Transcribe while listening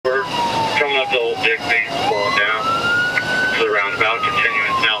feet, slow it down to the roundabout,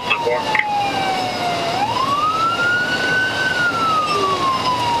 continuing south so far.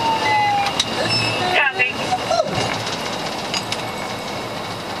 Copy.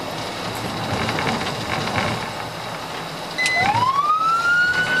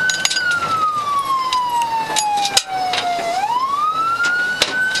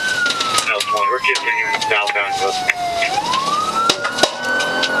 We're continuing southbound to us.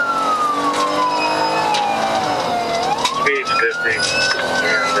 Speed's 50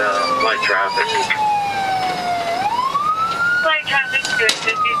 and light traffic. Light traffic's good.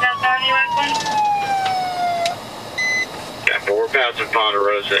 50 southbound US-1. Yeah, but we're passing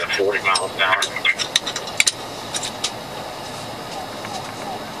Ponderosa at 40 miles an hour.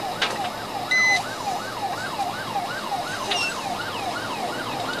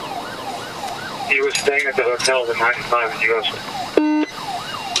 He was staying at the hotel the 95 in US.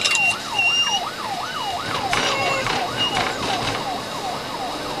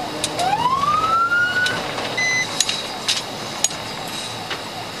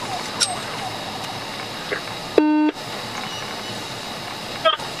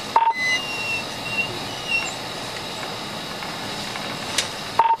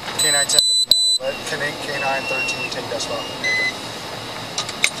 K9 10 to Bunnell. Let K9 13 take that spot. There you go.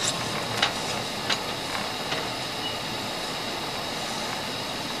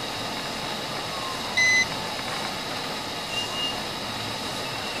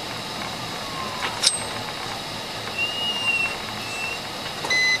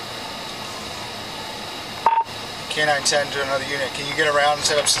 K9 10 to another unit. Can you get around and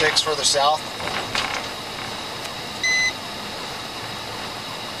set up sticks further south?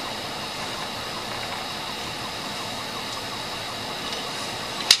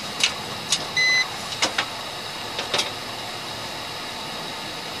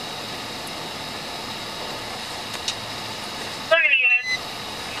 Look at the units.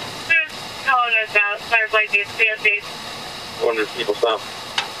 Who's calling us out? Firefly DSP. One of the people stop.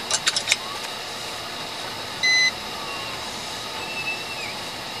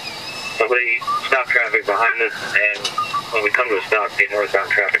 Somebody stop traffic behind us, and when we come to a stop, the northbound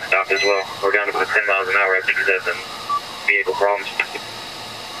traffic stop as well. We're down to about 10 miles an hour. I think he's had some vehicle problems.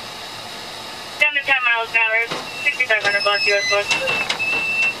 Down to 10 miles an hour. 6,500 block US-1.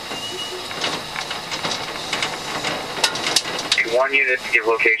 One unit to give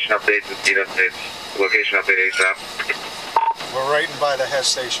location updates and speed updates. Location update ASAP. We're right in by the Hess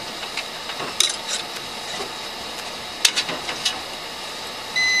station.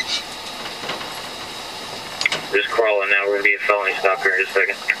 Just crawling now. We're going to be a felony stop here in just a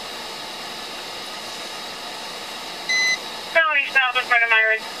second. Felony stop in front of my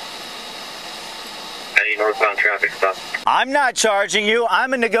rig. Any northbound traffic stop. I'm not charging you.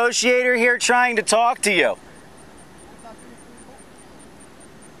 I'm a negotiator here trying to talk to you.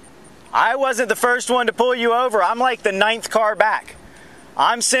 I wasn't the first one to pull you over. I'm like the 9th car back.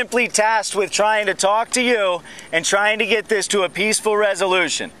 I'm simply tasked with trying to talk to you and trying to get this to a peaceful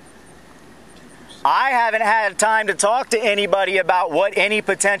resolution. I haven't had time to talk to anybody about what any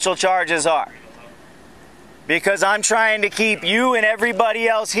potential charges are, because I'm trying to keep you and everybody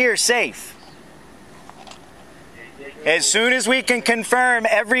else here safe. As soon as we can confirm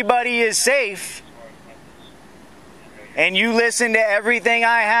everybody is safe, and you listen to everything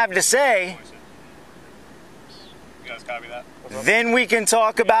I have to say, You guys copy that? then we can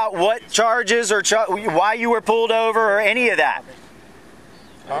talk about what charges or why you were pulled over or any of that.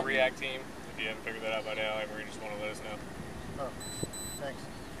 Our React team, if you haven't figured that out by now, we just want to let us know. Oh, thanks.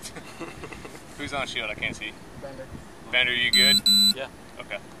 Who's on shield? I can't see. Bender. Bender, you good? Yeah.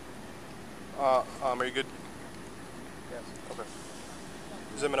 Okay. Are you good? Yes. Okay.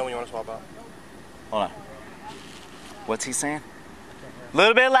 Just let me know when you want to swap out. Hold on. What's he saying? A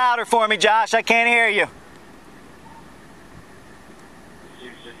little bit louder for me, Josh. I can't hear you.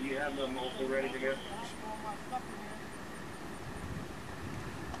 Do you have them also ready to go?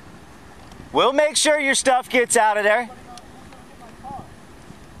 We'll make sure your stuff gets out of there.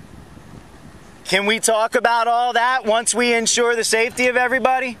 Can we talk about all that once we ensure the safety of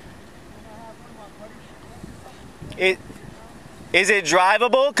everybody? Is it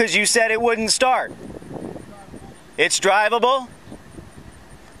drivable? Because you said it wouldn't start. It's drivable?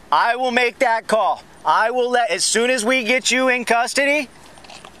 I will make that call. I will as soon as we get you in custody,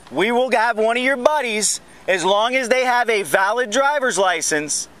 we will have one of your buddies, as long as they have a valid driver's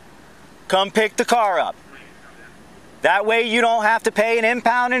license, come pick the car up. That way you don't have to pay an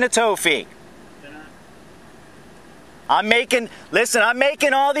impound and a tow fee. I'm making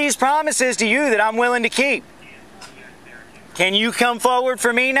all these promises to you that I'm willing to keep. Can you come forward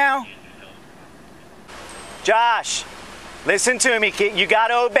for me now? Josh, listen to me. You got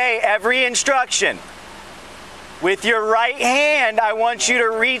to obey every instruction. With your right hand, I want you to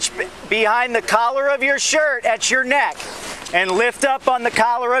reach behind the collar of your shirt at your neck and lift up on the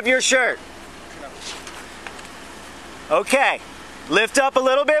collar of your shirt. Okay, lift up a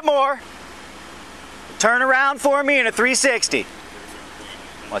little bit more. Turn around for me in a 360.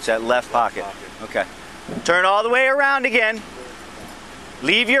 Watch that left pocket. Okay. Turn all the way around again.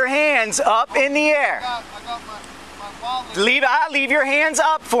 Leave your hands up in the air. Leave your hands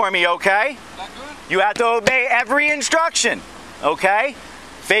up for me, okay? You have to obey every instruction, okay?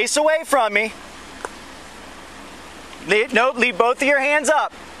 Face away from me. Nope, leave both of your hands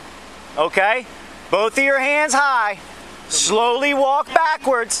up, okay? Both of your hands high. Slowly walk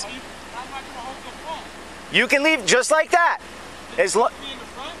backwards. You can leave just like that.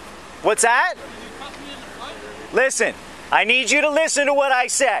 What's that? Listen, I need you to listen to what I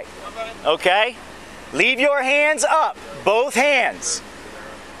say, okay? Leave your hands up, both hands,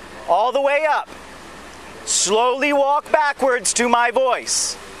 all the way up. Slowly walk backwards to my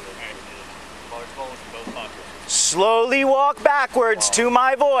voice. Slowly walk backwards to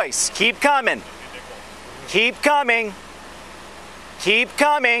my voice. Keep coming. Keep coming. Keep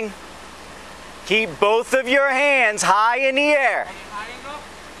coming. Keep both of your hands high in the air.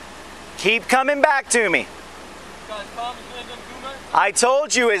 Keep coming back to me. I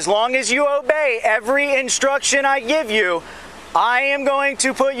told you, as long as you obey every instruction I give you, I am going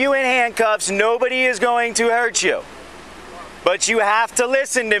to put you in handcuffs. Nobody is going to hurt you. But you have to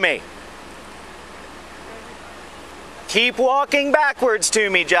listen to me. Keep walking backwards to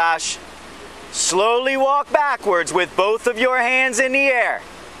me, Josh. Slowly walk backwards with both of your hands in the air.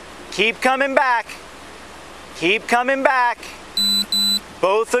 Keep coming back. Keep coming back.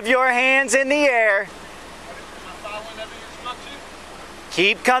 Both of your hands in the air.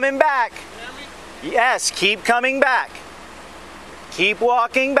 Keep coming back. Yes, keep coming back. Keep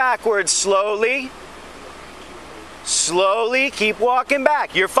walking backwards slowly. Slowly, keep walking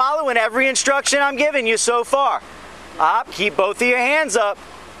back. You're following every instruction I'm giving you so far. Up, keep both of your hands up.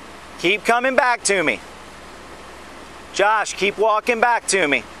 Keep coming back to me. Josh, keep walking back to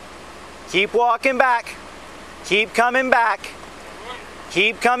me. Keep walking back. Keep coming back.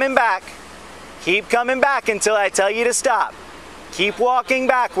 Keep coming back. Keep coming back until I tell you to stop. Keep walking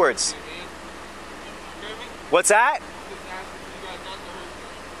backwards. What's that?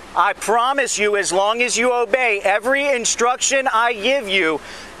 I promise you, as long as you obey every instruction I give you,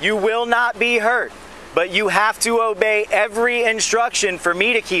 you will not be hurt. But you have to obey every instruction for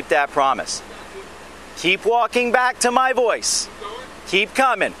me to keep that promise. Keep walking back to my voice. Keep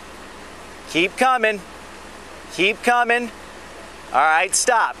coming. Keep coming. Keep coming. All right,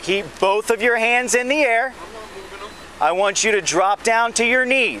 stop. Keep both of your hands in the air. I want you to drop down to your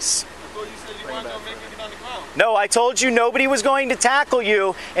knees. No, I told you nobody was going to tackle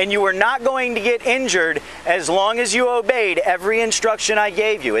you and you were not going to get injured as long as you obeyed every instruction I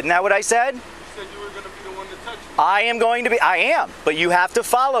gave you. Isn't that what I said? You said you were going to be the one to touch me. I am going to be. I am. But you have to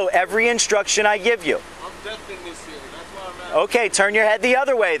follow every instruction I give you. I'm deaf in this here. That's why I'm asking. Okay, turn your head the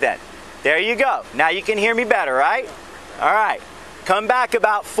other way then. There you go. Now you can hear me better, right? All right. Come back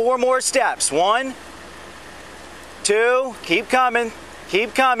about 4 more steps. 1, 2, keep coming.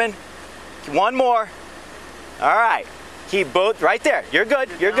 Keep coming. 1 more. All right. Keep both right there. You're good.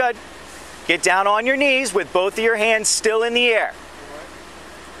 You're good. Get down on your knees with both of your hands still in the air.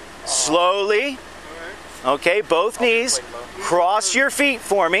 Slowly. Okay, both knees. Cross your feet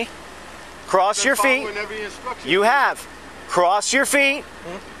for me. Cross your feet. You have. Cross your feet.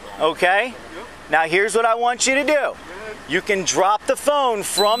 Okay. Now here's what I want you to do. You can drop the phone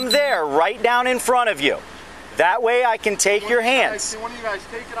from there right down in front of you. That way I can take your hands. One of you guys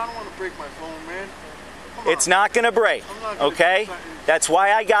take it. I don't want to break my phone, man. It's not going to break, okay? That's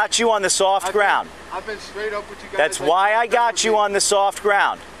why I got you on the soft ground. I've been straight up with you guys. That's why I got you on the soft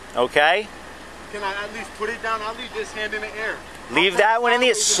ground, okay? Can I at least put it down? I'll leave this hand in the air. Leave that one in the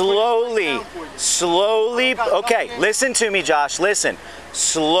air. Slowly, slowly. Okay, listen to me, Josh. Listen.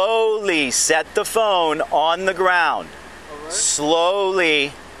 Slowly set the phone on the ground.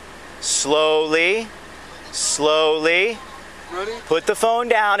 Slowly, slowly, slowly. Ready? Put the phone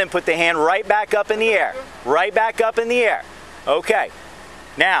down and put the hand right back up in the air. Right back up in the air. Okay.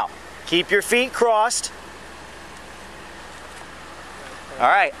 Now, keep your feet crossed. All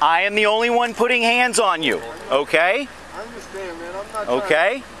right. I am the only one putting hands on you. Okay? I understand, man. I'm not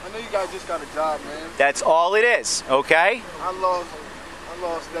okay? I know you guys just got a job, man. That's all it is. Okay? I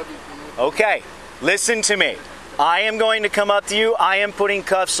lost everything. Okay. Listen to me. I am going to come up to you. I am putting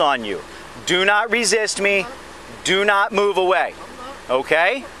cuffs on you. Do not resist me. Do not move away.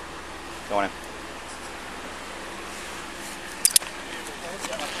 Okay? Go on in.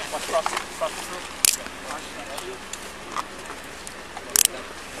 Let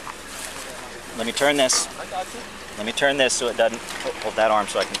me turn this. Let me turn this so it doesn't hold that arm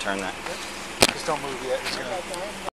so I can turn that. Just don't move yet. It's gonna